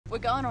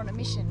going on a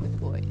mission with the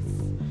boys.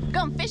 We're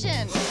going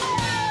fishing!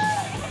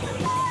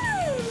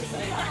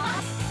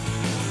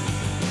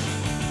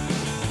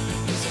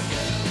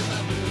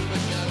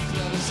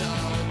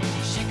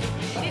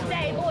 Good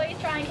day, boys.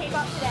 Try and keep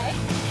up today.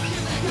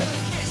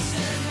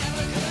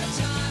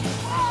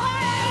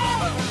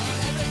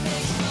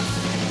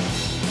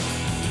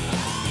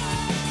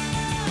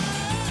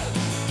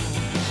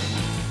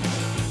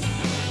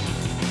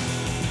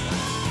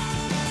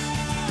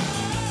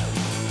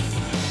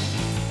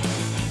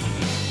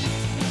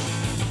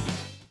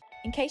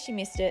 In case you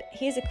missed it,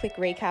 here's a quick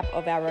recap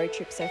of our road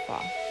trip so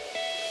far.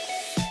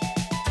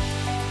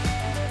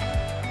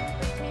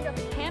 We've got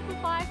the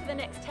Camplify for the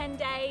next 10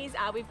 days.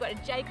 We've got a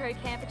Jayco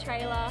Camper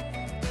trailer.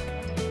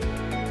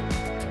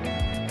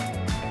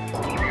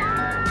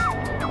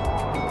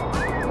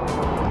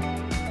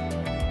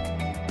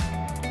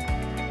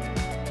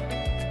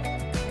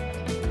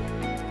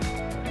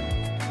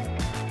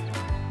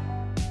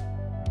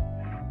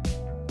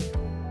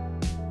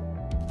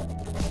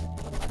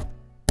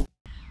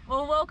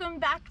 Well, welcome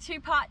back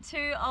to part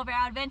 2 of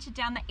our adventure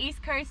down the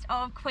east coast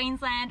of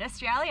Queensland,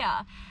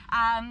 Australia.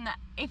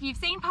 If you've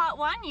seen part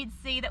 1, you'd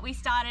see that we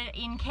started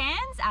in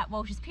Cairns at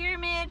Walsh's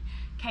Pyramid,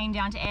 came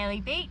down to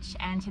Airlie Beach,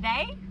 and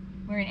today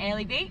we're in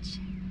Airlie Beach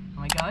and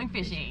we're going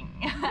fishing.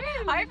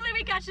 Hopefully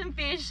we catch some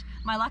fish.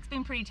 My luck's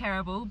been pretty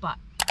terrible, but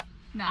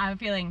no, I have a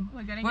feeling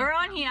we're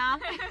on here.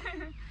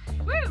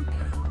 Woo!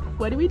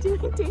 What are we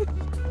doing, Dave?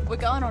 We're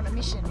going on a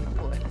mission with the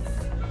boys.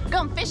 We're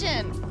going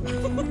fishing!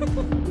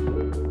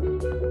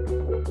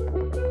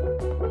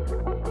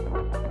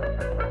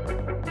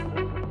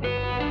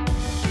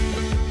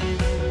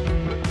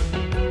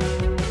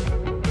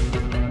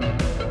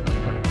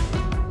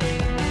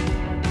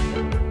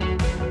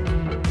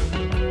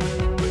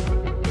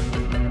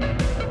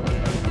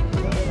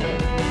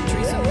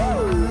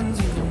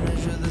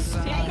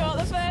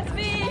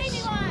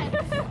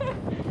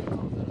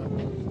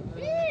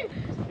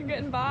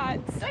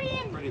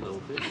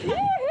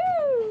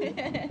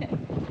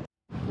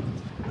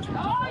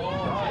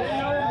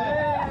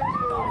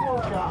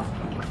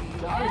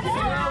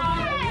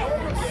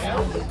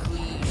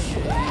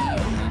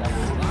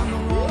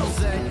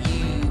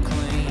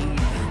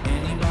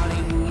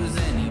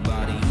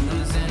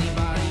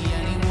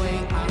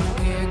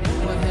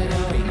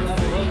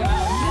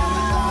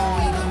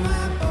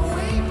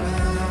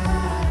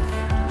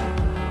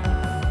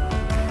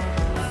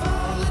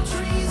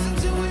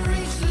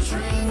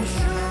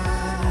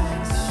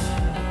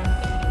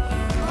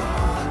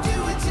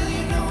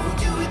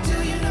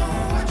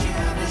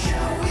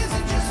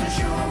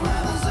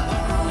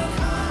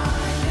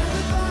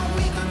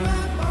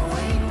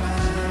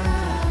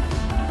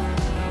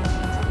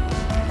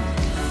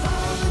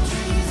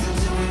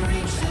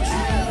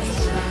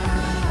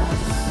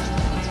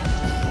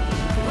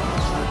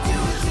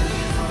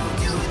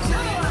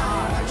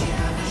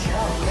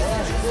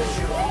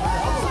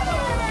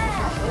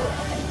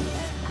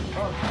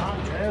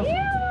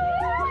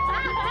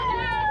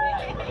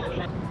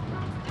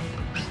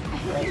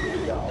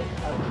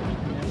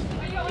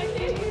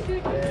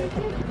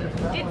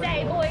 Good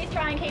day, boys.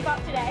 Try and keep up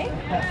today.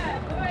 Yeah,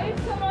 boys,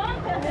 come on.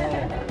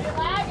 You're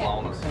lagging.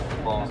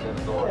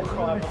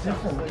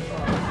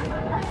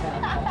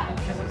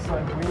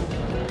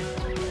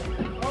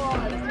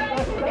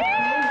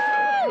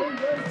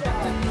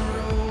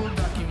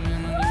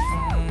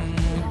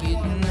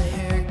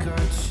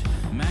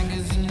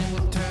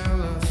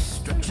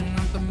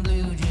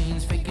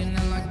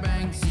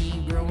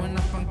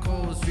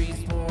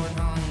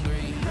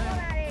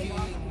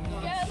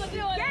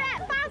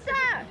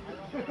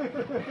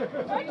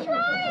 I'm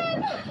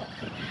trying!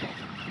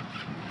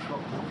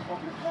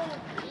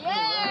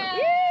 Yeah!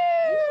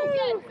 You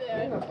get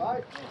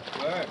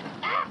there.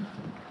 Ah.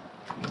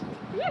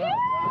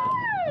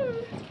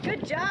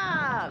 Good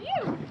job!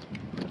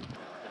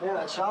 Yeah,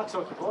 that shark's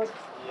on your board.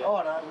 Yeah.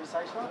 Oh no, we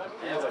say shark?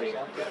 Yeah, there you go.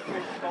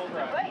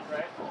 Wait.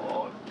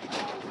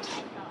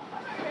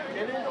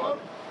 Get into him.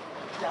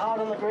 You're hard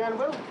on the ground,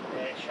 Will.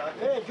 Yeah, shark.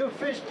 Yeah, good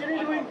fish. Get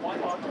into him.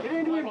 Get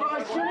into him, bro.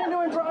 Get into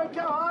him, bro.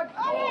 Go hard.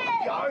 Oh,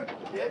 go.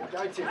 Yeah,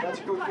 go, Tim. That's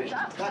a good fish.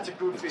 That's a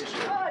good fish.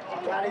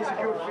 That is a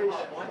good fish.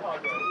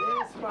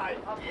 Yes, mate.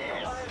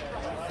 Yes.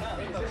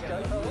 Let's go,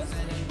 fellas.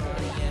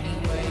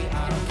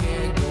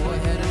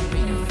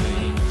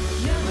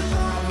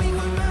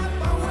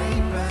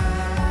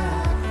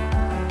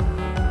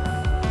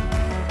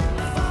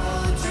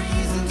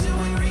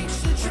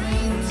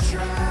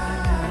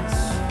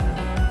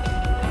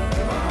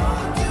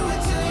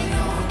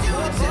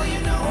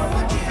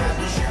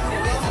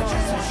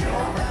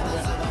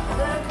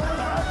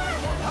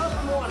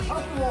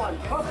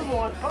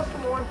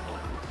 Come on.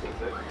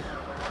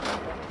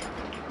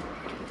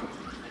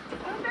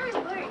 I'm very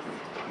loose.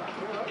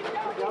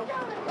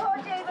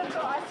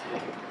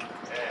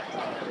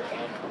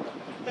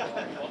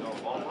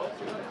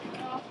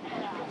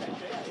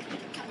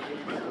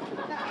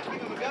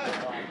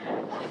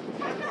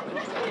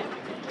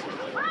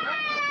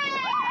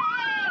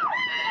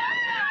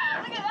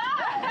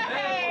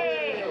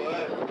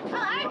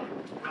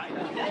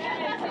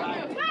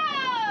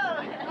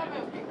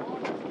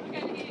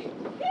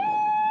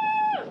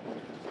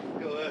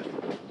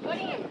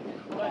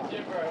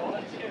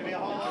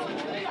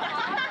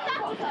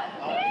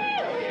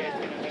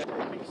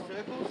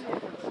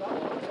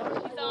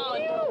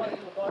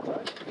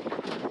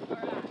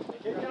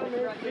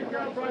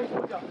 Come on, boys!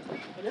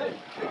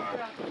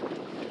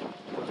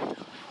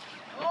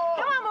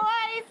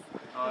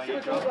 Oh, you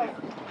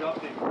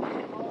dropped him.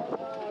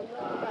 Oh,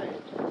 no.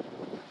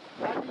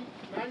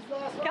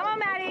 Come on,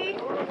 Maddi!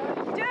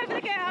 Do it for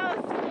the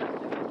girls!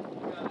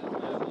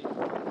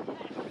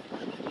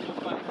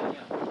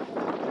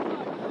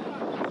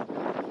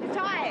 He's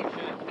tired.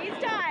 He's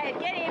tired.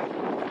 Get him.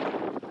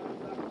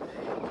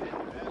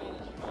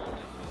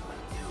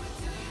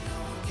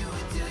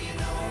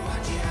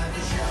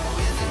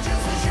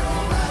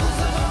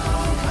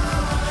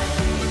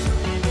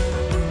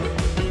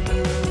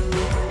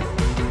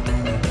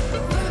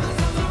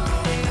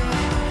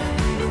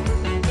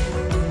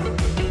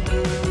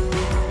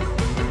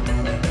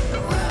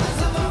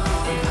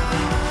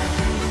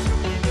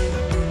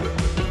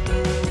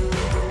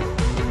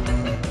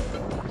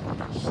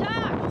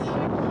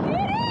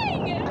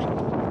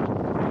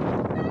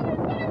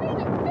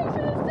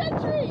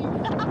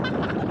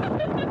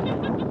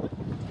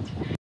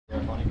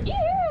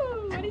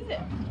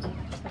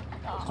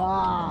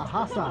 Ah,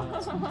 Hassa.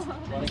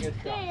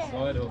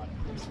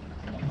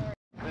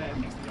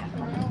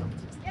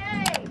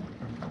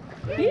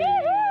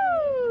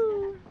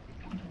 Yoo-hoo!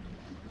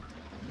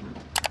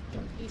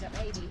 He's a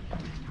baby.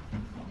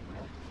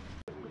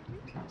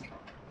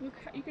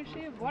 You can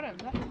see the bottom.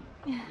 Did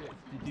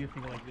you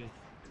think like this?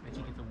 I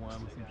think it's a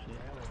worm or some shit.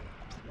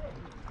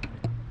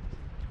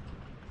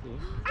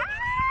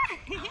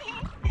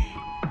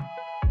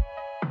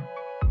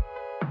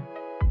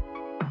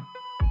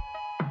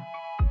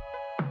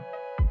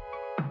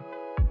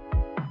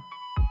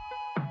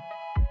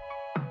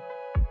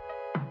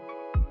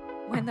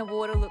 When the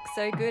water looks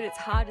so good, it's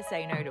hard to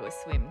say no to a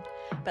swim.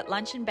 But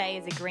Luncheon Bay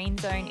is a green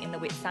zone in the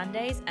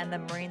Whitsundays and the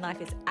marine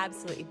life is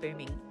absolutely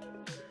booming.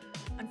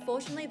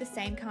 Unfortunately, the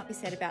same can't be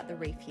said about the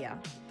reef here,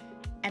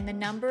 and the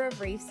number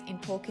of reefs in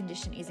poor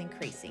condition is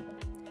increasing.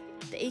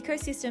 The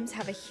ecosystems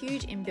have a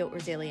huge inbuilt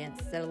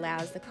resilience that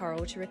allows the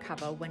coral to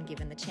recover when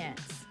given the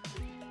chance.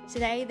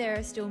 Today, there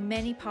are still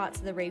many parts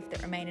of the reef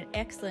that remain in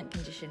excellent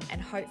condition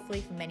and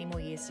hopefully for many more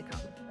years to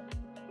come.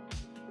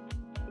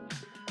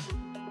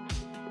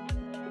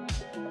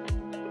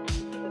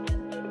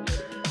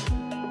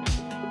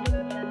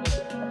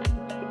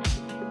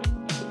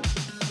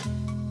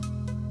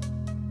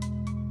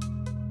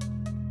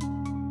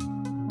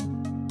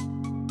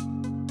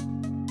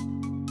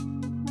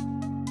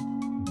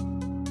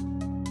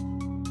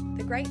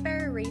 The Great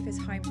Barrier Reef is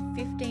home to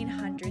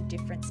 1,500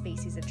 different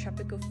species of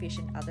tropical fish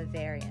and other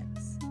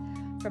variants,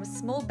 from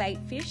small bait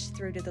fish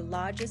through to the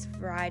largest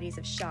varieties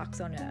of sharks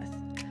on Earth.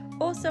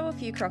 Also a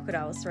few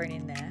crocodiles thrown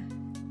in there.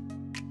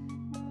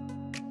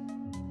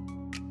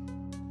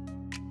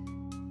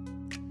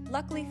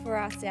 Luckily for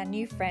us, our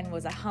new friend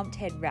was a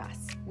humped-head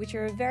wrasse, which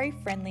are a very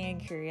friendly and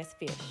curious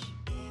fish.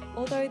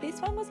 Although this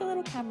one was a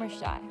little camera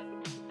shy.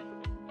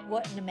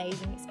 What an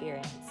amazing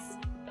experience.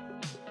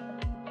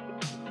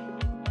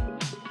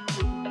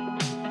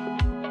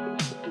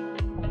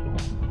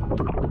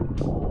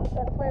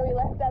 That's where we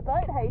left our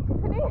boat, hey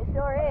Tiffany? It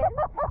sure is.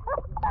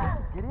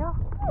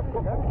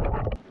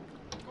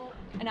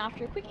 And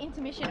after a quick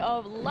intermission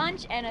of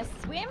lunch and a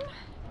swim,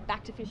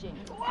 back to fishing.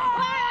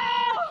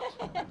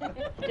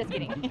 Just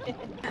kidding.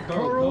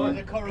 Coral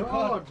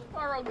cod.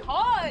 Coral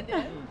cod.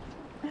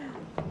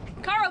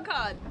 Coral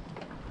cod.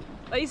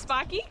 Are you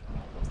spiky?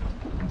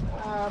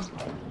 Are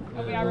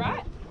we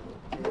alright?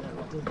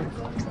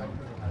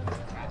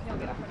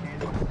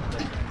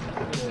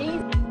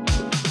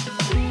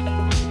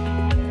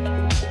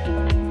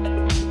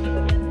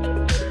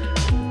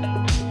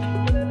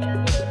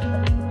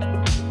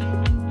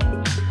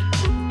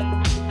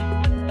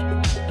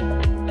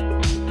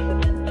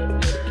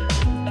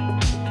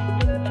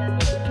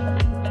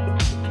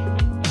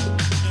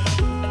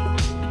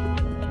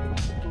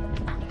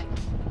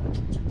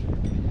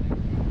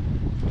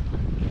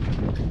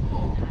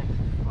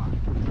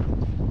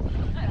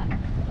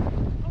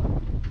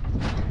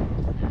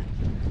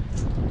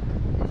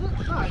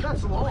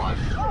 That's live.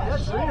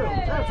 That's real.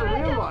 That's a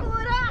real one.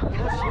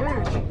 That's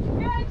huge.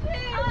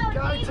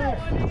 Go, Tiff.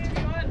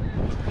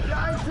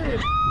 Go,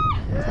 Tiff.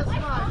 Yes,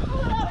 mate.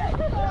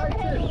 Go,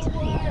 Tiff.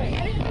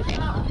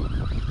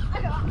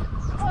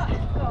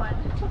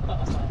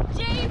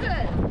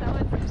 Jesus! That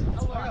was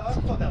a lot. I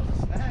thought that was a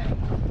snag.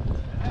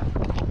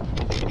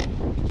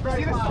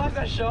 See the size of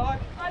that shark?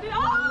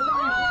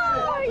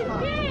 Oh, he's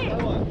big!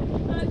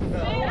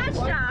 That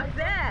shark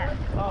there.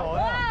 Oh,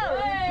 wow.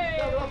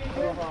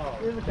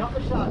 There's a couple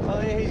of shots. Oh,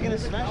 yeah, he's going to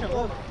smash him.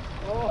 Look.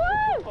 Oh,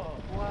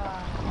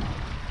 wow.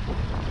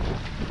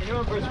 Are you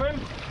going for a swim?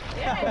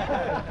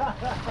 Yeah.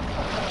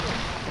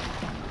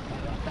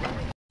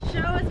 Show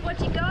us what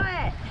you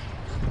got.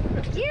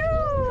 You!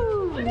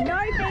 No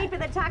feed for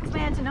the tax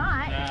man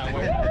tonight.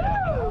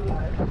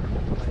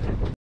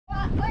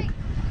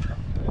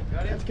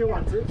 That's a good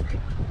one, Tiff.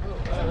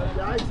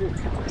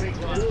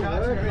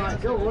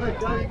 Good work,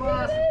 go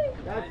fast.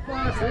 Go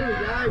fast, here we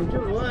go.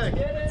 Good work.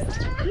 Get it.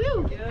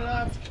 Get it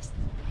up.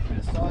 Bit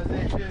of size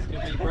there, too. It's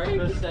gonna be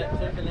breakfast at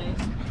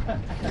Tiffany's.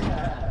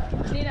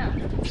 Dinner.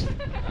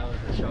 That was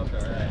a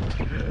shocker,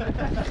 right?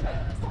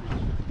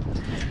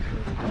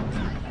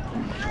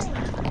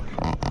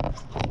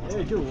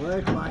 Good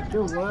work, mate.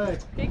 Good work.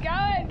 Keep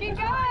going, keep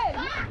going.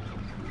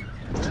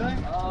 Really?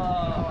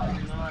 Oh,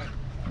 no.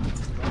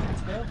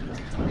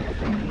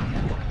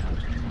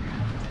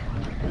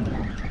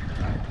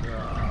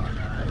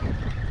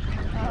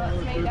 Oh,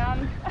 that's me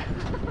done.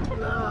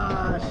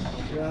 Ah,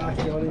 shark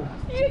got him.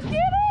 You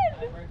kidding?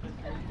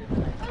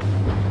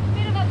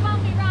 Bit of a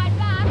bumpy ride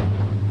back.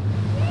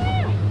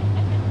 Woo!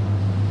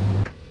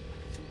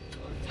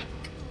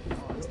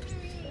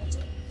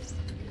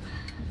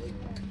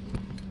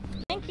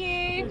 Thank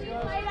you.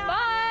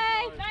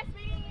 Bye. Nice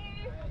meeting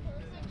you.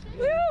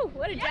 Woo!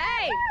 What a day.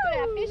 Got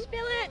our fish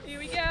fillets. Here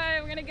we go.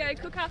 We're gonna go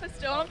cook up a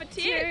storm for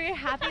two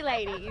happy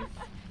ladies.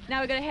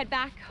 Now we're gonna head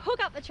back, hook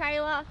up the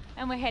trailer,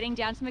 and we're heading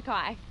down to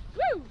Mackay.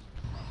 Woo!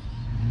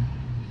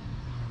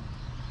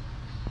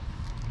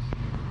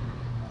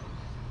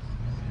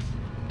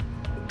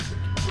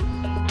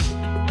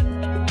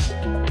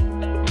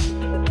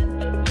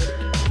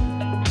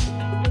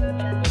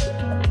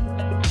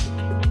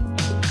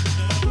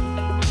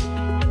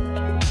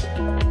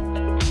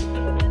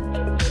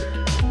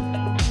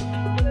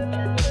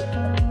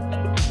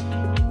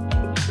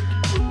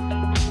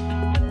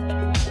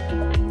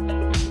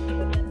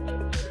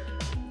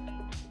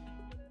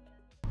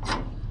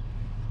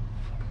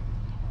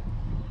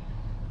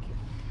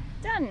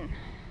 Done.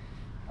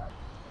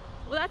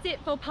 Well, that's it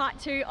for part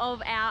 2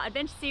 of our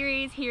adventure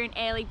series here in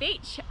Airlie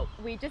Beach.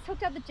 We just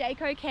hooked up the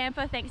Jayco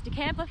Camper thanks to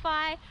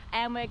Camplify,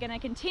 and we're going to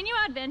continue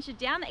our adventure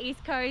down the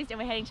east coast, and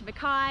we're heading to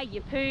Mackay,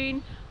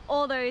 YEWWWWWs,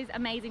 all those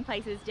amazing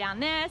places down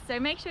there. So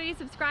make sure you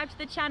subscribe to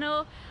the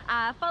channel,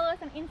 follow us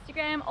on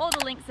Instagram, all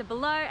the links are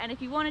below, and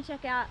if you want to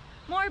check out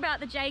more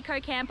about the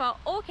Jayco Camper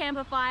or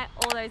Camplify,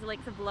 all those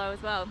links are below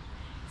as well.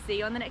 See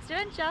you on the next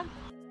adventure.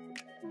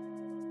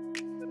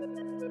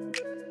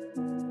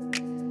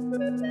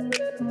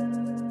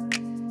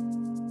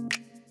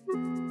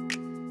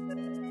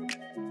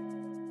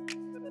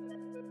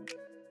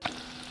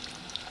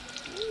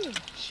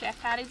 Chef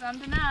Hattie's on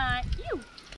tonight. Ew.